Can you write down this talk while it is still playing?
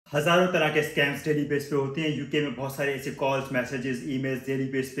हज़ारों तरह के स्कैम्स डेली बेस पे होते हैं। यूके में बहुत सारे ऐसे calls, messages, emails daily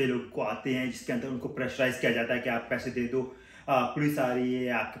base पे लोगों को आते हैं जिसके अंदर उनको प्रेशराइज़ किया जाता है कि आप पैसे दे दो, पुलिस आ रही है,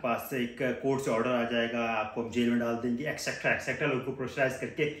 आपके पास से एक कोर्ट से ऑर्डर आ जाएगा, आपको हम जेल में डाल देंगे, एक्सेट्रा एक्सेट्रा। लोगों को प्रेशराइज़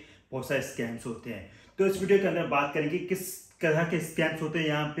करके बहुत सारे स्कैम्स होते हैं। तो इस वीडियो के अंदर बात करेंगे किस तरह के स्कैम्स होते हैं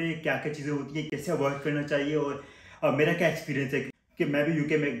यहाँ पे, क्या क्या चीज़ें होती हैं, कैसे अवॉइड करना चाहिए और मेरा क्या एक्सपीरियंस है कि मैं भी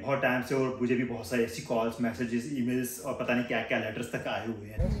यूके में बहुत टाइम से और मुझे भी बहुत सारी ऐसी कॉल्स, मैसेजेस, ईमेल्स और पता नहीं क्या क्या लेटर्स तक आए हुए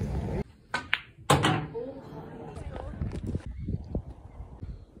हैं।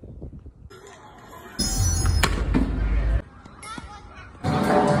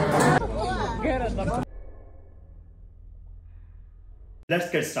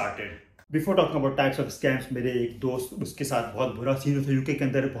 Let's get started. Before talking about types of scams, मेरे एक दोस्त, उसके साथ बहुत बुरा सीन था यूके के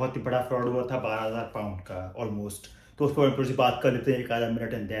अंदर। बहुत ही बड़ा फ्रॉड हुआ था, 12,000 पाउंड का ऑलमोस्ट। तो उस पर थोड़ी सी बात कर लेते हैं एक आधा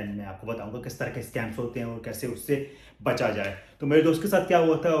मिनट, एंड देन मैं आपको बताऊंगा किस तरह के स्कैम्स होते हैं और कैसे उससे बचा जाए। तो मेरे दोस्त के साथ क्या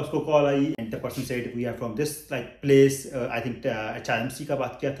हुआ था, उसको call I and the person said we are from this like place, I think HRMC का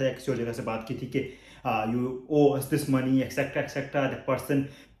बात किया था या किसी और जगह से बात की थी कि you O us this money etcetera etcetera. The person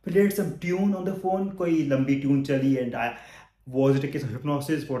played some tune on the phone, कोई लंबी ट्यून चली, and was it a case of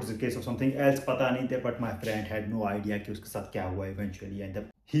hypnosis, what is a case of something else, पता नहीं था, but my friend had no idea कि उसके साथ क्या हुआ eventually, and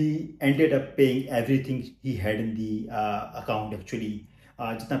he ended up paying everything he had in the account actually।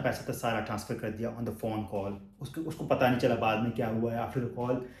 जितना पैसा था सारा ट्रांसफ़र कर दिया ऑन द फोन कॉल। उसको पता नहीं चला बाद में क्या हुआ है। After the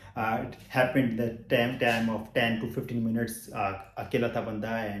call it happened the time of 10 to 15 minutes, अकेला था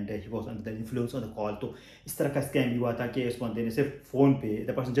बंदा and he was under the influence on the call. तो इस तरह का स्कैम हुआ था कि उस बंदे ने सिर्फ फ़ोन पे,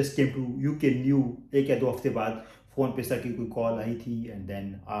 the person just came to UK new, एक या दो हफ्ते बाद फ़ोन पे सर की कोई कॉल आई थी, and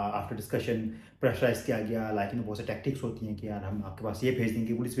then after discussion pressurise किया गया। लाइक बहुत से टैक्टिक्स होती हैं कि यार हम आपके पास ये भेज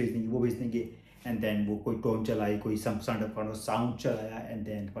देंगे, पुलिस भेज देंगे, वो भेज देंगे, एंड देन वो कोई टोन चलाई, कोई साउंड चलाया, and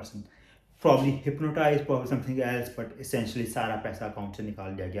then person probably hypnotise, probably something else, but essentially सारा पैसा अकाउंट से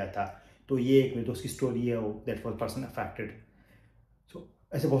निकाल लिया गया था। तो ये एक मेरे दोस्त की स्टोरी है, दैट वाज पर्सन अफेक्टेड। सो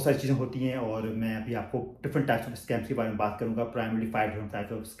ऐसे बहुत सारी चीज़ें होती हैं और मैं अभी आपको डिफरेंट टाइप्स ऑफ स्कैम्स के बारे में बात करूँगा। Primarily 5 different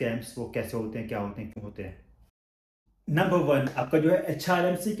types of scams, वो कैसे होते हैं, क्या होते हैं, क्यों होते हैं। नंबर 1 आपका जो है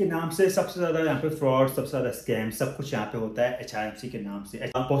HRMC के नाम से सबसे ज़्यादा यहाँ पे फ्रॉड, सबसे ज़्यादा स्कैम, सब कुछ यहाँ पे होता है HRMC के नाम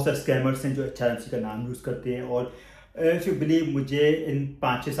से। बहुत सारे स्कैमर्स हैं जो HRMC का नाम यूज़ करते हैं, और इफ़ यू बिलीव, मुझे इन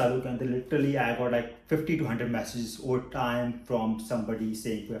 5-6 सालों के अंदर literally I got like 50 to 100 messages over time from somebody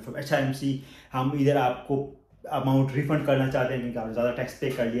saying from HRMC हम इधर आपको अमाउंट रिफंड करना चाहते हैं क्योंकि आपने ज़्यादा टैक्स पे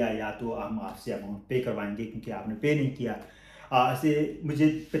कर लिया, या तो हम आपसे अमाउंट पे करवाएंगे क्योंकि आपने पे नहीं किया। ऐसे मुझे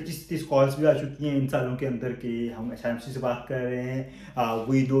 25-30 कॉल्स भी आ चुकी हैं इन सालों के अंदर कि हम HRMC से बात कर रहे हैं,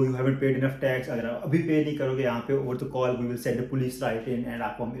 we know you haven't paid enough tax, अगर आप अभी पे नहीं करोगे यहाँ पे over the call we will send a police right in and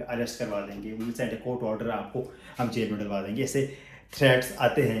आपको हम अरेस्ट करवा देंगे, we will send a court order, आपको हम जेल में डलवा देंगे। ऐसे थ्रेट्स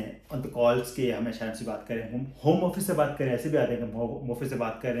आते हैं ऑन द कॉल्स के हम HRMC बात करें, होम ऑफिस से बात करें, ऐसे भी आते हैं कि होम ऑफिस से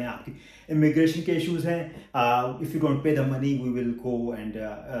बात कर रहे हैं, आपकी इमिग्रेशन के इश्यूज़ हैं, if you don't pay the money we will go and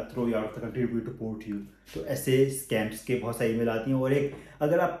throw you out of the country, we deport you. तो ऐसे स्कैम्स के बहुत सारी ईमेल आती हैं, और एक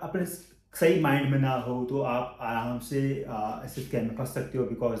अगर आप अपने सही माइंड में ना हो तो आप आराम से ऐसे स्कैम में फंस सकते हो,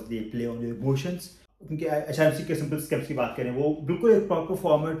 because they play on your emotions. क्योंकि HRMC के सिंपल स्कैम्स की बात करें, वो बिल्कुल एक प्रॉपर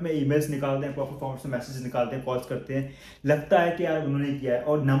फॉर्मेट में ईमेल्स निकालते हैं, प्रॉपर फॉर्मेट में मैसेज निकालते हैं, कॉल्स करते हैं, लगता है कि यार उन्होंने किया है,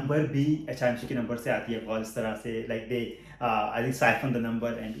 और नंबर भी HRMC के नंबर से आती है कॉल इस तरह से, like they I think siphon the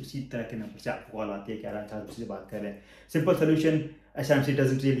number, and उसी तरह के नंबर से आपको कॉल आती है कि यार HRMC से बात कर रहे हैं। Simple solution, HRMC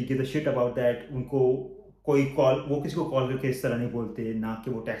doesn't really give a shit about that. उनको कोई कॉल, वो किसी को कॉल करके इस तरह नहीं बोलते, ना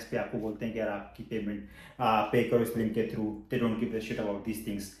कि वो टैक्स पे आपको बोलते हैं कि यार आपकी पेमेंट पे करो इस लिंक के through. They don't give a shit about these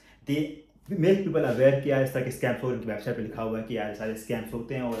things. They make people aware कि यार इस तरह के स्कैम्स हो, उनकी वेबसाइट पे लिखा हुआ है कि यार सारे स्कैम्स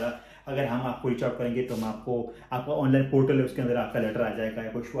होते हैं, और अगर हम आपको रीच आउट करेंगे तो हम आपका ऑनलाइन पोर्टल है, उसके अंदर आपका लेटर आ जाएगा या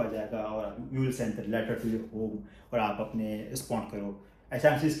कुछ इशू आ जाएगा, और you will send the letter to your home, और आप अपने रिस्पॉन्ड करो।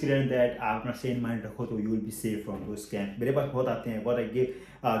 HRMC इज क्लियर दैट आप अपना सेम माइंड रखो तो you will be safe from दो स्कैम। मेरे पास बहुत आते हैं, बहुत आई गिव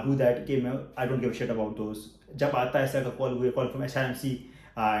डू दैट कि मैं I don't give shit about those. जब आता है ऐसा call from HRMC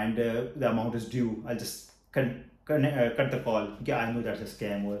and the amount is due, I just cut the call क्योंकि I know that's a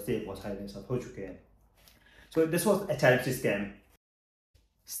scam, और ऐसे बहुत सारे साथ हो चुके हैं। So this was HRMC scam.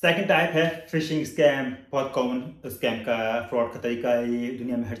 Second type है फिशिंग स्कैम। बहुत कॉमन स्कैम का, फ्रॉड का तरीका है, ये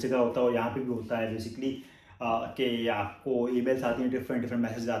दुनिया में हर जगह होता है और यहाँ पे भी होता है बेसिकली। कि आपको ईमेल्स आती हैं, डिफरेंट डिफरेंट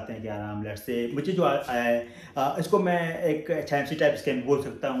मैसेज आते हैं कि आराम लेट से मुझे जो आया है, इसको मैं एक HRMC टाइप स्कैम बोल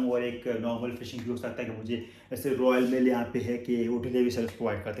सकता हूँ, और एक नॉर्मल फिशिंग भी हो सकता है कि मुझे जैसे रॉयल मेल यहाँ पे है कि वो डिलीवरी सर्विस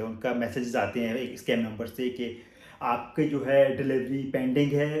प्रोवाइड करते हैं, उनका मैसेजेस आते हैं एक स्कैम नंबर से कि आपके जो है डिलीवरी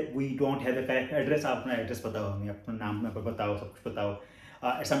पेंडिंग है, we don't have the correct address, आप अपना एड्रेस बताओ, हमें अपना नाम नंबर बताओ, सब कुछ बताओ।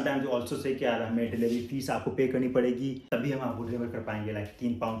 समटाइम्स ऑल्सो से कि यार हमें डिलीवरी फीस आपको पे करनी पड़ेगी तभी हम आपको डिलीवर कर पाएंगे, लाइक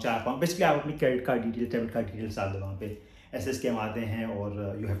 3 पाउंड 4 पाउंड, बेसिकली आप अपनी credit card details, debit card details डाल दो वहाँ पे, ऐसे स्कैम आते हैं और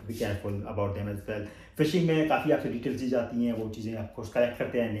you have to be careful about them as well. Fishing में काफ़ी आपसे डिटेल्स दी जाती हैं, वो चीज़ें आपको कलेक्ट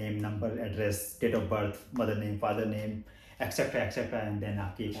करते हैं, name, number, address, date of birth, mother name, father name, etcetera etcetera, and then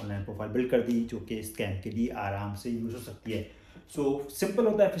आपकी एक ऑनलाइन प्रोफाइल बिल्ड कर दी जो कि स्कैम के लिए आराम से यूज़ हो सकती है। सो सिंपल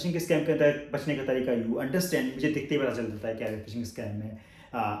होता है फिशिंग के स्कैम के अंदर बचने का तरीका। यू अंडरस्टैंड, मुझे दिखते ही पता चल जाता है क्या है फिशिंग स्कैम में।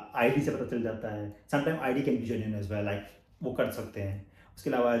 आईडी से पता चल जाता है, sometime ID can be genuine as well, like वो कर सकते हैं। उसके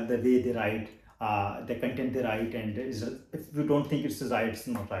अलावा the way they right, the content they right, and if you don't think it's right, it's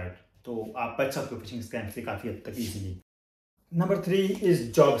not right, तो आप बच सकते हो फिशिंग स्कैम से काफ़ी हद तक easily. Number 3 is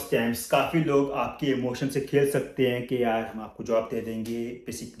job scams. काफ़ी लोग आपके इमोशन से खेल सकते हैं कि यार हम आपको जॉब दे देंगे,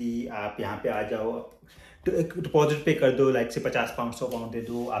 बेसिकली आप यहाँ पे आ जाओ, तो एक डिपॉजिट पे कर दो, लाइक से 50 पाउंड 100 पाउंड दे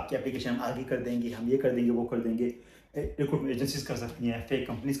दो, आपकी एप्लीकेशन हम आगे कर देंगे, हम ये कर देंगे, वो कर देंगे। रिक्रूटमेंट एजेंसीज कर सकती हैं, फेक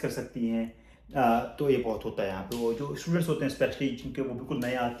कंपनीज कर सकती हैं। तो ये बहुत होता है यहाँ पे। वो जो स्टूडेंट्स होते हैं स्पेशली, जिनके वो बिल्कुल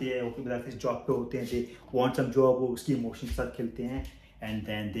नए आते हैं, वो किसी जॉब पे होते हैं, दे वांट सम जॉब, वो उसकी इमोशन के साथ खेलते हैं, and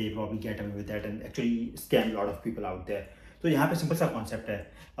then they probably get away with that and actually scam lot of people out there. तो यहाँ पे सिंपल सा कॉन्सेप्ट है,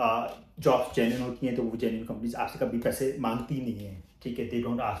 जॉब्स जेन्युइन होती हैं तो वो जेन्युइन कंपनीज आपसे कभी पैसे मांगती नहीं है, ठीक है। They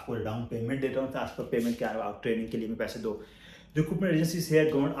don't ask for down payment, they don't ask for payment क्या आप ट्रेनिंग के लिए में पैसे दो। Recruitment agencies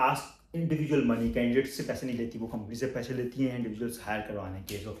here don't ask individual money, candidate से पैसे नहीं लेती, वो कंपनी से पैसे लेती हैं इंडिविजुअल्स हायर करवाने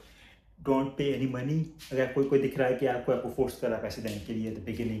के। So don't pay any money. अगर कोई दिख रहा है कि आपको फोर्स कर रहा है पैसे देने के लिए the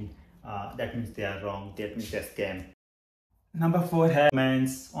beginning, that means they are wrong, that means they are scam. Number 4 है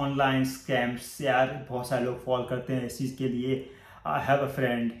ऑनलाइन स्कैम्स। यार बहुत सारे लोग फॉल करते हैं इस चीज़ के लिए। I have a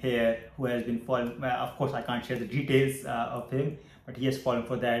friend hair who has been fall, of course I can't share the details of him, but he has fallen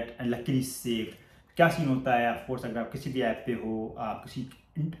for that and luckily saved. क्या सीन होता है, ऑफ कोर्स अगर आप किसी भी ऐप पे हो, आप किसी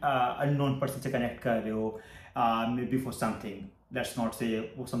अननोन पर्सन से कनेक्ट कर रहे हो, may be for something, let's not से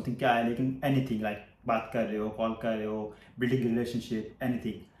वो समथिंग क्या है, लेकिन एनीथिंग, लाइक बात कर रहे हो, कॉल कर रहे हो, building relationship,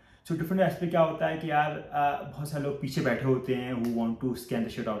 anything. So different aspect क्या होता है कि यार बहुत सारे लोग पीछे बैठे होते हैं who want to scam the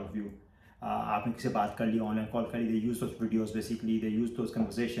shit out of you. आपने किसी से बात कर ली, ऑनलाइन कॉल कर ली, दे use those videos, basically they use those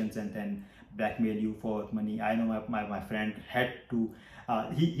conversations and then blackmail you for money. I know my friend had to,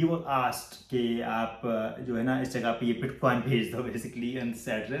 he was asked कि आप जो है ना इस जगह पे ये बिटकॉइन भेज दो basically on this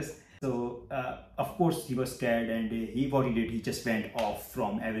address. So of course he was scared and what he did, he just went off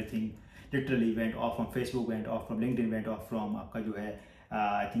from everything, literally went off from Facebook, went off from LinkedIn, went off from आपका जो है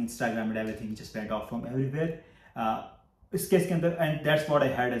I think Instagram and everything, just went off from everywhere. इस case के अंदर, and that's what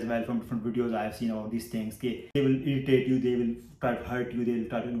I heard as well from different videos I have seen about these things, कि they will irritate you, they will try to hurt you, they will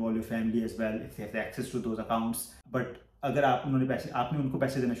try to involve your family as well if they have access to those accounts. But अगर आपने उनको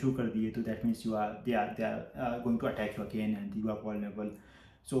पैसे देना शुरू कर दिए तो that means they are going to attack you again and you are vulnerable.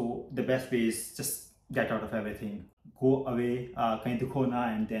 So the best way is just get out of everything, go away, कहीं दिखो ना,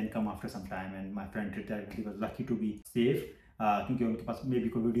 and then come after some time. And my friend did that. He was lucky to be safe, क्योंकि उनके पास maybe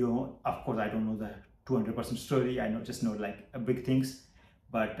कोई video हो. Of course I don't know the 200% story, I just know like big things,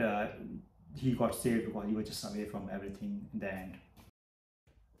 but he got saved because he was just away from everything in the end.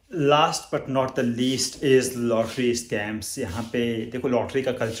 Last but not the least is lottery scams. यहाँ पे देखो lottery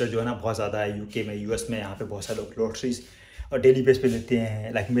का culture जो है ना बहुत ज़्यादा है यूके में, यूएस में। यहाँ पे बहुत सारे लोग लॉटरीज और डेली बेस पे लेते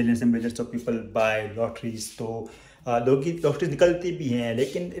हैं, like millions and millions of people bye lotteries. तो लोग की लॉटरीज निकलती भी हैं,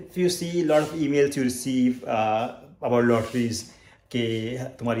 लेकिन if you see lot of emails you receive about lotteries कि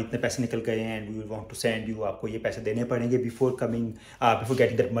तुम्हारे इतने पैसे निकल गए हैं and we want to send you, आपको ये पैसे देने पड़ेंगे before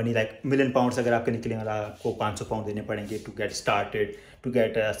getting that money. Like million pounds अगर आपके निकले, आपको 500 पाउंड देने पड़ेंगे to get started, to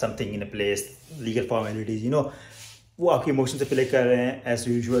get something in a place, legal formalities, you know. वो आपके इमोशन से प्ले कर रहे हैं एज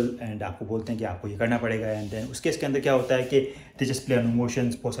यूजुअल एंड आपको बोलते हैं कि आपको ये करना पड़ेगा। एंड देन उसके इसके अंदर क्या होता है कि they just play on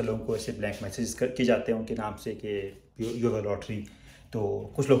emotions. बहुत सारे लोगों को ऐसे ब्लैंक मैसेज किए जाते हैं उनके नाम से कि यू हैव अ लॉटरी,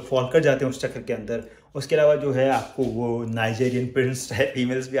 तो कुछ लोग फॉल कर जाते हैं उस चक्कर के अंदर। उसके अलावा जो है आपको वो नाइजेरियन प्रिंस टाइप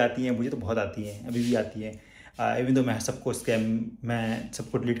ईमेल्स भी आती हैं, मुझे तो बहुत आती हैं, अभी भी आती हैं। इवन तो मैं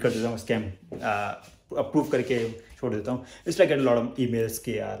सबको डिलीट कर देता हूँ, स्कैम अप्रूव करके छोड़ देता हूँ। इस like get lot of emails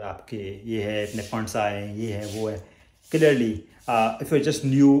के यार आपके ये है, इतने फंड्स आए हैं, ये है वो है। Clearly if you just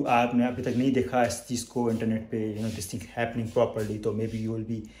new, आपने अभी तक नहीं देखा इस चीज़ को इंटरनेट पे, you know this thing happening properly, तो may be you will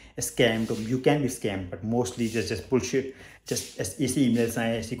be scammed, you can be scammed, but mostly just bullshit. Just ऐसी ईमेल्स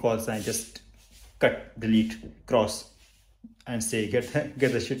आए, ऐसी कॉल्स आए, just cut, delete, cross and से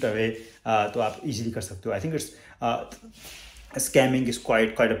गेट द शिट अवे। तो आप easily कर सकते हो। I think it's scamming is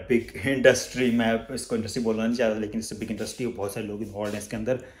quite a big industry. मैं इसको इंडस्ट्री बोलना नहीं चाहता, लेकिन इट्स अ बिग इंडस्ट्री और बहुत सारे लोग इन्वॉल्व हैं इसके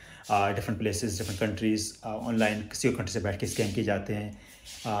अंदर। Different places, different countries, online किसी और कंट्री से बैठ के स्कैम किए जाते हैं।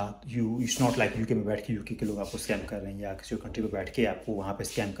 इट्स नॉट लाइक यूके में बैठ के यूके के लोग आपको स्कैम कर रहे हैं या किसी और कंट्री में बैठ के आपको वहाँ पे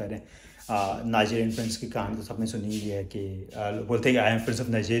स्कैम कर रहे हैं। नाइजेरियन फ्रेंड्स की कहानी तो सबने सुनी ही है कि लोग बोलते हैं कि I am friends of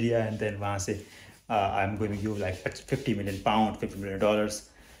Nigeria and then वहाँ से I am going to give like 50 million pound, $50 million.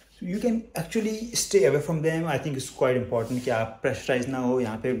 You can actually stay away from them. I think it's quite important कि आप प्रेशराइज ना हो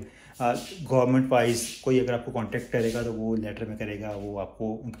यहाँ पे। गवर्नमेंट वाइज कोई अगर आपको कांटेक्ट करेगा तो वो लेटर में करेगा, वो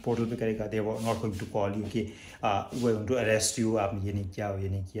आपको उनके पोर्टल पे करेगा। दे were not going to call you कि वो गोइंग टू अरेस्ट यू, आपने ये नहीं किया, ये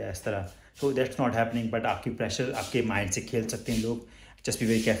नहीं किया, इस तरह। So that's not happening, but आपकी प्रेशर, आपके माइंड से खेल सकते हैं लोग। Just be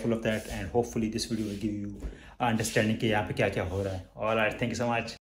very careful of that, and hopefully this video will give you understanding कि यहाँ पे क्या क्या हो रहा है। Alright, thank you so much.